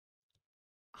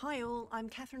Hi all, I'm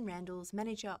Catherine Randalls,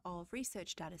 Manager of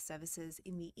Research Data Services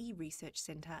in the eResearch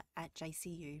Centre at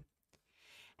JCU.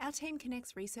 Our team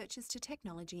connects researchers to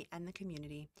technology and the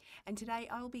community, and today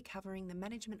I will be covering the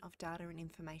management of data and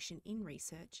information in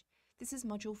research. This is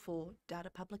Module 4, Data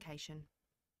Publication.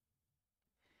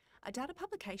 A data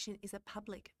publication is a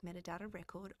public metadata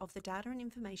record of the data and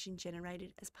information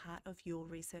generated as part of your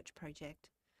research project.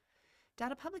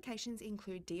 Data publications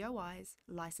include DOIs,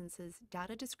 licenses,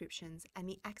 data descriptions, and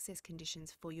the access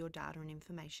conditions for your data and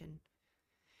information.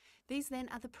 These then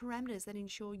are the parameters that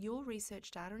ensure your research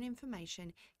data and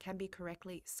information can be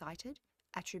correctly cited,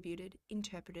 attributed,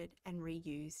 interpreted, and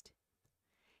reused.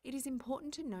 It is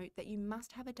important to note that you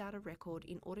must have a data record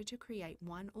in order to create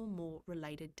one or more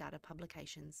related data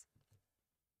publications.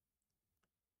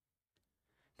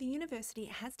 The university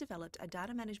has developed a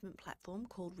data management platform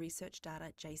called Research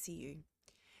Data JCU.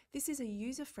 This is a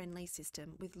user-friendly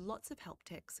system with lots of help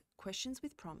text, questions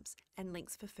with prompts, and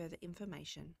links for further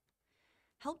information.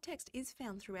 Help text is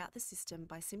found throughout the system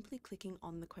by simply clicking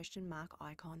on the question mark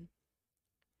icon.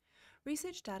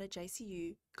 Research Data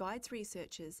JCU guides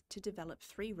researchers to develop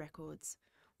 3 records.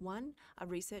 1, a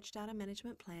research data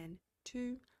management plan,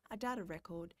 2, a data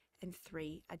record, and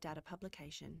 3, a data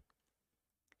publication.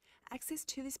 Access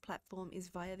to this platform is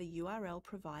via the URL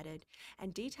provided,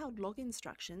 and detailed log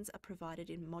instructions are provided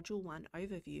in Module 1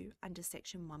 Overview under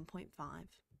Section 1.5.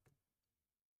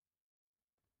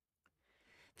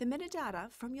 The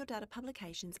metadata from your data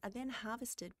publications are then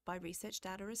harvested by Research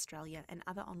Data Australia and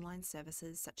other online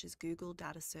services such as Google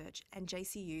Data Search and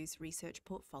JCU's Research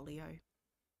Portfolio.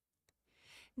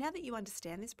 Now that you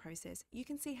understand this process, you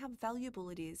can see how valuable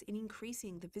it is in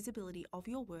increasing the visibility of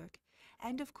your work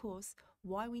and, of course,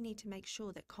 why we need to make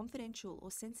sure that confidential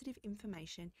or sensitive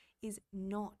information is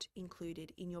not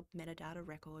included in your metadata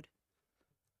record.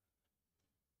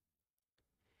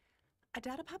 A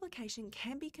data publication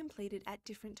can be completed at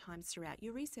different times throughout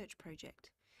your research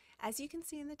project. As you can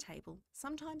see in the table,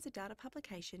 sometimes a data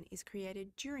publication is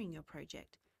created during your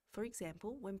project, for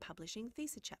example, when publishing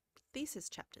thesis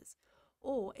chapters,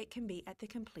 or it can be at the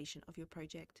completion of your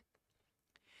project.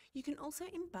 You can also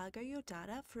embargo your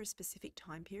data for a specific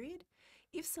time period.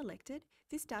 If selected,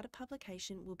 this data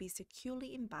publication will be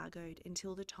securely embargoed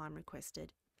until the time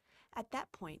requested. At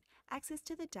that point, access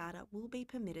to the data will be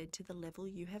permitted to the level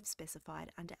you have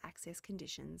specified under access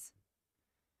conditions.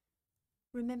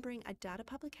 Remembering a data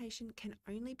publication can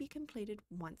only be completed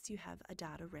once you have a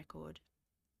data record.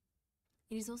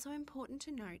 It is also important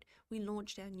to note we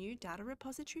launched our new data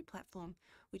repository platform,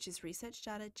 which is Research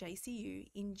Data JCU,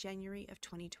 in January of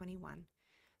 2021.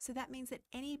 So that means that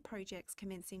any projects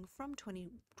commencing from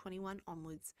 2021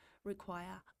 onwards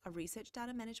require a research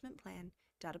data management plan,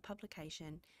 data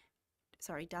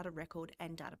record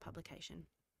and data publication.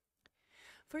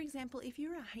 For example, if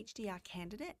you're a HDR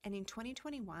candidate and in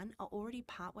 2021 are already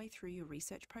partway through your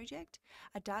research project,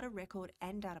 a data record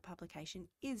and data publication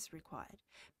is required,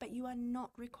 but you are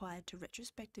not required to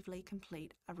retrospectively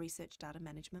complete a research data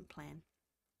management plan.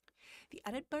 The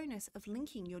added bonus of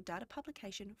linking your data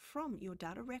publication from your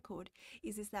data record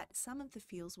is that some of the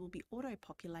fields will be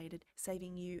auto-populated,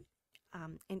 saving you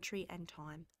entry and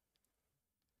time.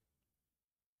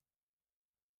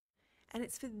 And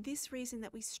it's for this reason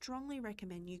that we strongly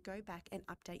recommend you go back and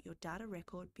update your data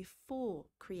record before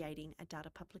creating a data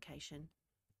publication.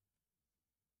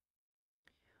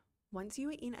 Once you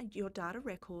are in your data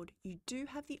record, you do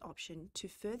have the option to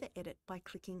further edit by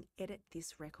clicking Edit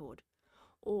this record.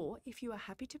 Or if you are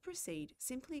happy to proceed,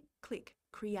 simply click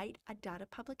Create a data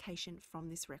publication from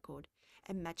this record,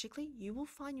 and magically you will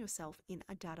find yourself in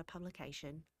a data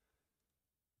publication.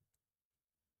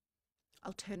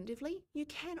 Alternatively, you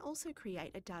can also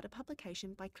create a data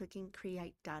publication by clicking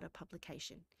Create Data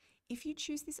Publication. If you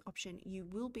choose this option, you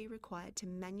will be required to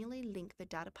manually link the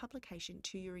data publication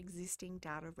to your existing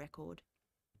data record.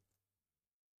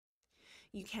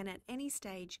 You can at any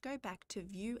stage go back to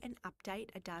view and update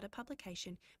a data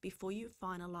publication before you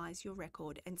finalise your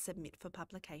record and submit for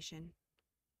publication.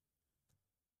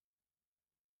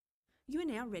 You are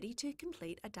now ready to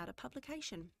complete a data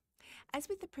publication. As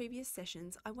with the previous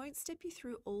sessions, I won't step you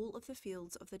through all of the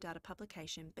fields of the data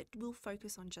publication, but will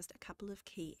focus on just a couple of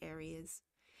key areas.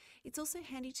 It's also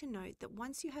handy to note that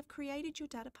once you have created your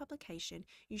data publication,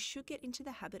 you should get into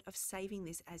the habit of saving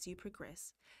this as you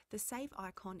progress. The Save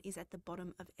icon is at the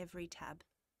bottom of every tab.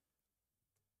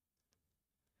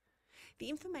 The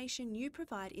information you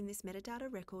provide in this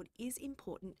metadata record is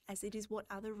important as it is what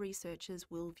other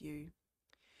researchers will view.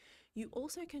 You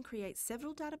also can create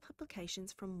several data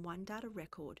publications from one data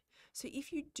record. So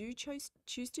if you do choose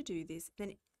to do this,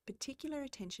 then particular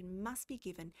attention must be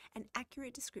given and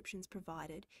accurate descriptions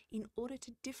provided in order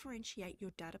to differentiate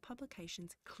your data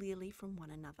publications clearly from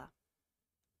one another.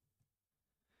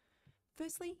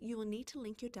 Firstly, you will need to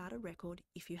link your data record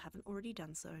if you haven't already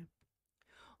done so.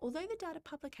 Although the data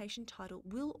publication title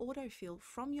will autofill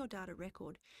from your data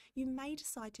record, you may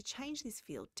decide to change this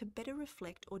field to better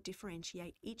reflect or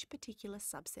differentiate each particular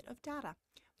subset of data.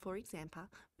 For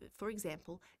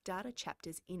example, data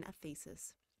chapters in a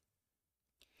thesis.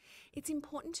 It's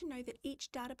important to know that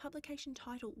each data publication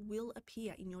title will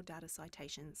appear in your data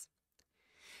citations.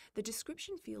 The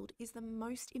description field is the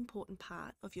most important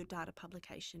part of your data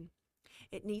publication.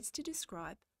 It needs to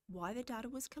describe why the data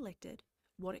was collected,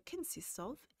 what it consists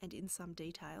of, and in some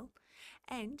detail,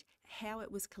 and how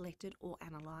it was collected or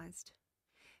analysed.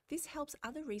 This helps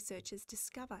other researchers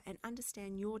discover and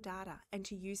understand your data and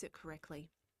to use it correctly.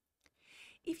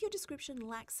 If your description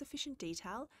lacks sufficient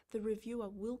detail, the reviewer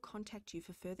will contact you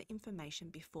for further information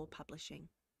before publishing.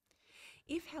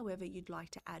 If, however, you'd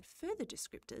like to add further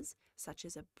descriptors, such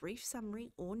as a brief summary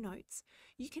or notes,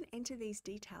 you can enter these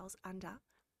details under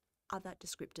Other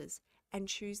Descriptors and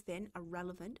choose then a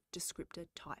relevant descriptor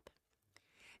type.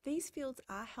 These fields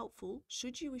are helpful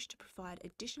should you wish to provide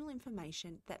additional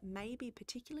information that may be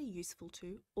particularly useful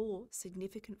to or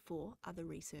significant for other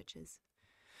researchers.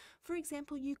 For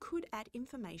example, you could add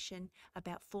information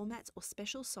about formats or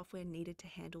special software needed to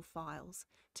handle files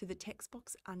to the text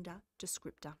box under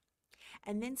Descriptor,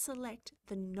 and then select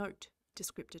the Note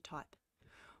descriptor type.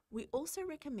 We also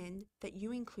recommend that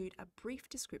you include a brief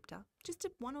descriptor, just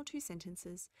 1 or 2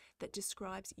 sentences, that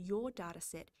describes your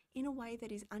dataset in a way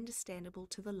that is understandable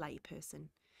to the layperson.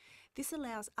 This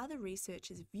allows other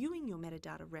researchers viewing your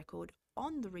metadata record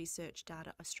on the Research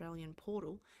Data Australian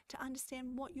portal to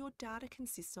understand what your data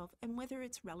consists of and whether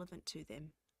it's relevant to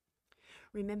them.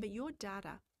 Remember, your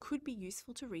data could be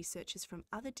useful to researchers from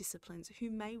other disciplines who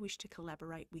may wish to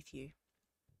collaborate with you.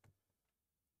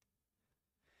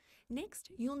 Next,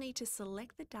 you'll need to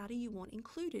select the data you want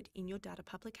included in your data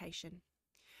publication.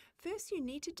 First, you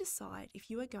need to decide if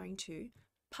you are going to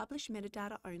publish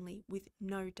metadata only with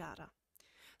no data.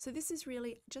 So this is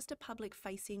really just a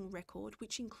public-facing record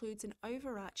which includes an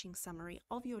overarching summary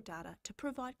of your data to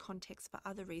provide context for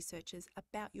other researchers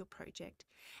about your project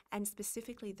and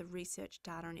specifically the research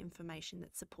data and information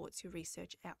that supports your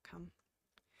research outcome.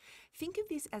 Think of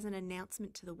this as an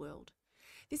announcement to the world.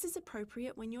 This is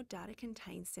appropriate when your data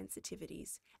contains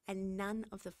sensitivities and none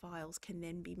of the files can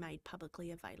then be made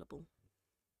publicly available.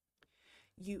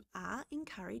 You are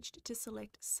encouraged to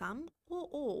select some or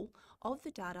all of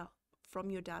the data from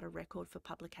your data record for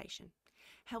publication.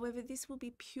 However, this will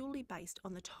be purely based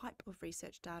on the type of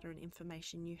research data and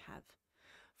information you have.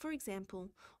 For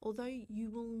example, although you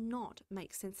will not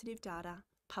make sensitive data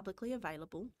publicly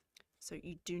available, so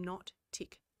you do not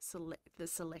tick the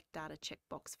select data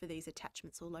checkbox for these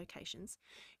attachments or locations,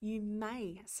 you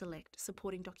may select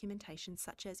supporting documentation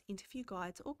such as interview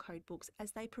guides or codebooks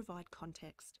as they provide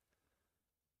context.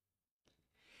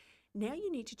 Now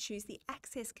you need to choose the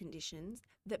access conditions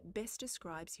that best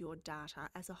describes your data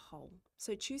as a whole.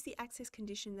 So choose the access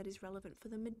condition that is relevant for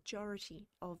the majority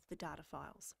of the data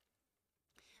files.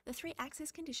 The 3 access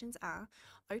conditions are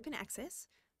open access.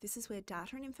 This is where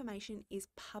data and information is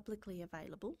publicly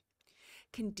available.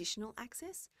 Conditional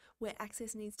access, where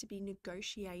access needs to be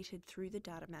negotiated through the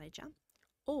data manager.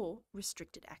 Or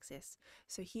restricted access.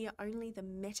 So here only the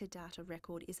metadata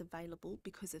record is available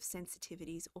because of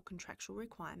sensitivities or contractual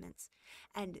requirements,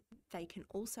 and they can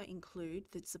also include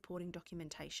the supporting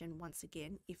documentation once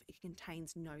again if it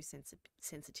contains no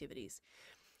sensitivities.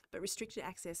 But restricted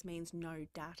access means no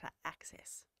data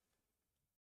access.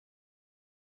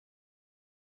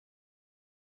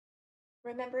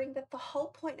 Remembering that the whole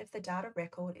point of the data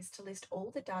record is to list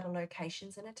all the data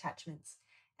locations and attachments,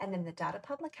 and then the data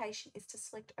publication is to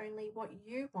select only what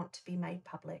you want to be made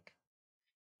public.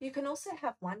 You can also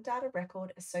have one data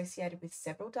record associated with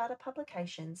several data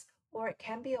publications, or it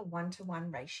can be a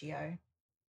 1-to-1 ratio.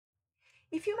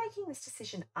 If you're making this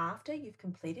decision after you've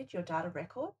completed your data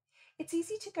record, it's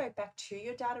easy to go back to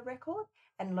your data record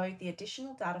and load the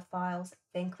additional data files,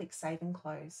 then click Save and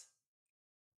Close.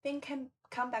 Then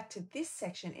come back to this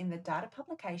section in the data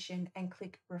publication and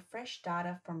click Refresh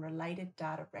Data from Related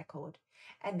Data Record,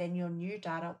 and then your new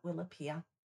data will appear.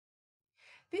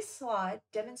 This slide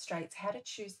demonstrates how to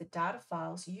choose the data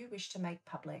files you wish to make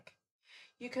public.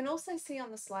 You can also see on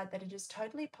the slide that it is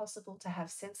totally possible to have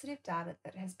sensitive data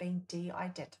that has been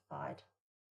de-identified.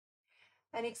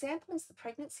 An example is the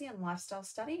pregnancy and lifestyle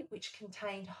study, which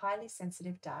contained highly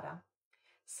sensitive data.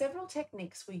 Several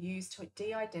techniques were used to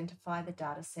de-identify the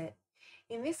dataset,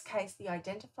 In this case, the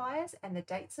identifiers and the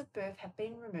dates of birth have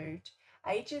been removed,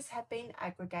 ages have been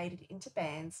aggregated into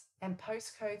bands, and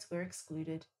postcodes were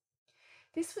excluded.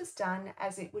 This was done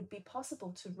as it would be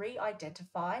possible to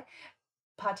re-identify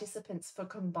participants for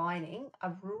combining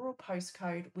a rural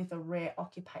postcode with a rare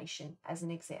occupation, as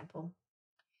an example.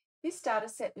 This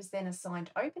dataset was then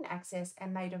assigned open access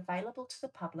and made available to the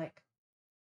public.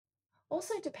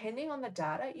 Also, depending on the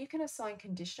data, you can assign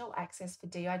conditional access for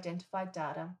de-identified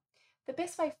data. The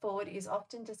best way forward is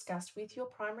often discussed with your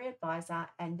primary advisor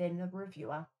and then the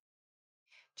reviewer.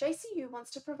 JCU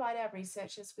wants to provide our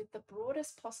researchers with the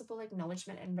broadest possible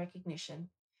acknowledgement and recognition.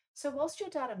 So whilst your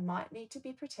data might need to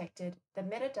be protected, the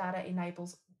metadata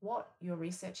enables what your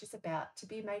research is about to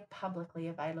be made publicly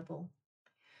available.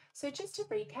 So just to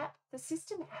recap, the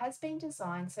system has been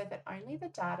designed so that only the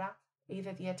data,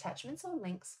 either the attachments or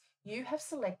links, you have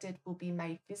selected will be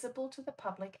made visible to the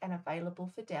public and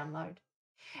available for download.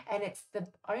 And it's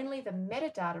only the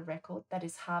metadata record that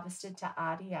is harvested to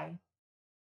RDA.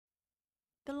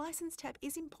 The License tab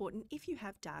is important if you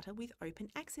have data with open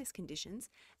access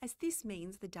conditions, as this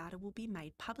means the data will be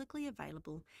made publicly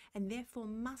available and therefore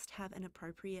must have an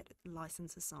appropriate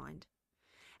license assigned.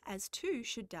 As too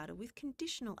should data with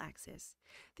conditional access.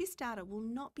 This data will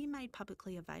not be made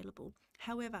publicly available.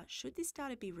 However, should this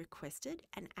data be requested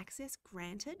and access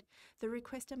granted, the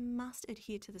requester must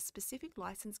adhere to the specific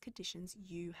license conditions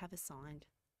you have assigned.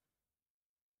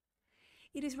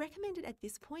 It is recommended at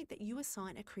this point that you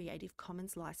assign a Creative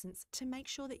Commons license to make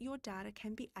sure that your data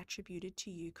can be attributed to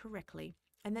you correctly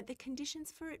and that the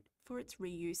conditions for its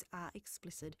reuse are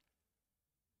explicit.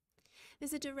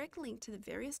 There's a direct link to the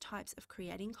various types of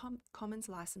Creative Commons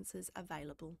licenses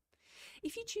available.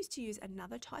 If you choose to use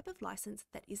another type of license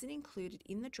that isn't included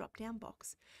in the drop-down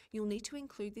box, you'll need to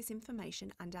include this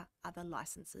information under Other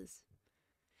Licenses.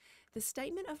 The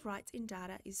statement of rights in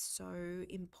data is so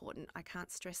important. I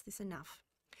can't stress this enough.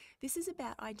 This is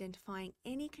about identifying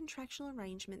any contractual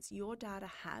arrangements your data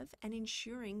have and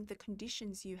ensuring the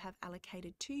conditions you have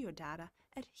allocated to your data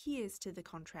adheres to the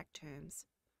contract terms.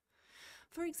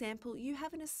 For example, you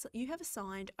have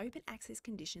assigned open access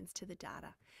conditions to the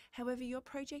data. However, your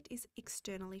project is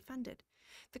externally funded.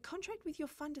 The contract with your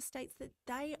funder states that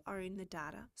they own the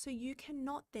data, so you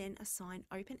cannot then assign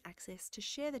open access to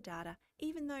share the data,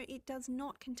 even though it does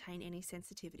not contain any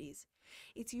sensitivities.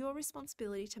 It's your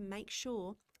responsibility to make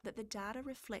sure that the data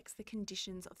reflects the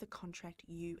conditions of the contract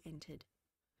you entered.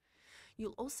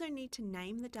 You'll also need to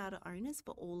name the data owners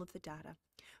for all of the data.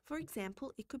 For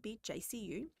example, it could be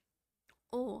JCU,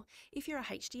 or if you're a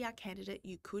HDR candidate,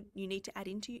 you need to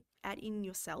add in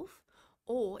yourself,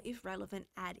 or if relevant,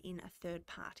 add in a third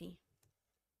party.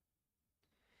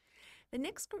 The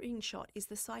next screenshot is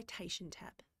the Citation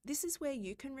tab. This is where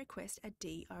you can request a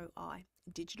DOI,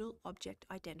 Digital Object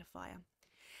Identifier.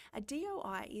 A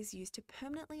DOI is used to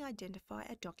permanently identify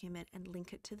a document and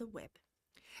link it to the web.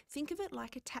 Think of it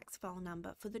like a tax file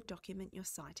number for the document you're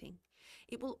citing.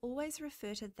 It will always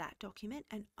refer to that document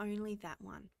and only that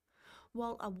one.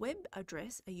 While a web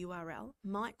address, a URL,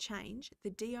 might change, the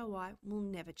DOI will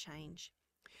never change.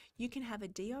 You can have a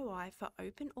DOI for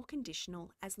open or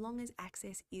conditional as long as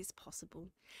access is possible,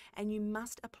 and you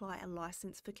must apply a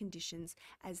license for conditions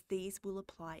as these will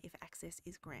apply if access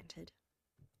is granted.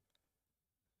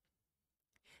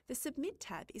 The Submit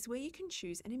tab is where you can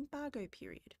choose an embargo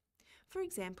period. For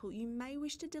example, you may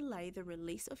wish to delay the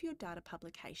release of your data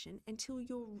publication until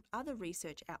your other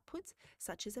research outputs,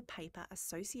 such as a paper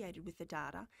associated with the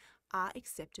data, are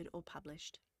accepted or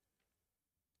published.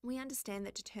 We understand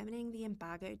that determining the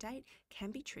embargo date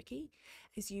can be tricky,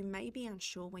 as you may be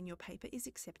unsure when your paper is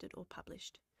accepted or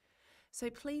published. So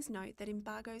please note that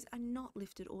embargoes are not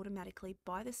lifted automatically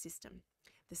by the system.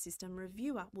 The system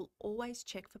reviewer will always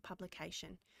check for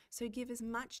publication, so give as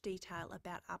much detail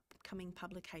about upcoming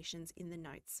publications in the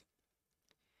notes.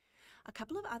 A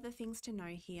couple of other things to know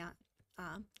here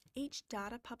are each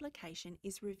data publication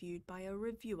is reviewed by a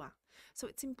reviewer, so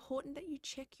it's important that you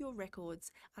check your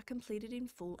records are completed in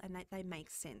full and that they make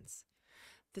sense.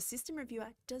 The system reviewer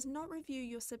does not review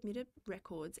your submitted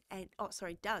records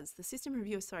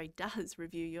does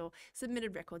review your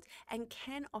submitted records and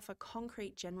can offer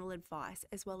concrete general advice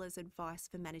as well as advice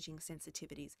for managing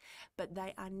sensitivities, but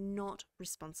they are not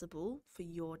responsible for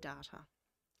your data.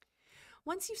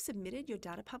 Once you've submitted your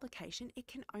data publication, it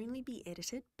can only be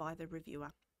edited by the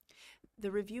reviewer.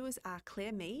 The reviewers are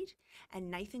Claire Mead and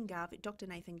Dr.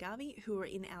 Nathan Garvey, who are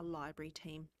in our library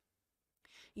team.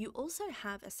 You also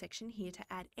have a section here to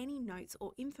add any notes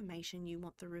or information you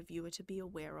want the reviewer to be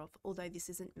aware of, although this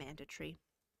isn't mandatory.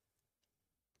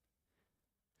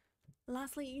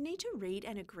 Lastly, you need to read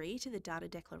and agree to the data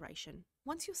declaration.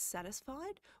 Once you're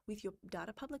satisfied with your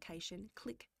data publication,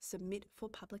 click Submit for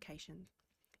Publication.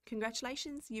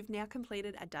 Congratulations, you've now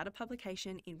completed a data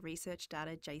publication in Research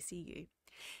Data JCU.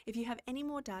 If you have any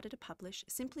more data to publish,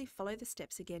 simply follow the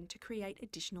steps again to create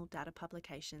additional data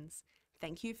publications.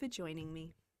 Thank you for joining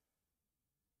me.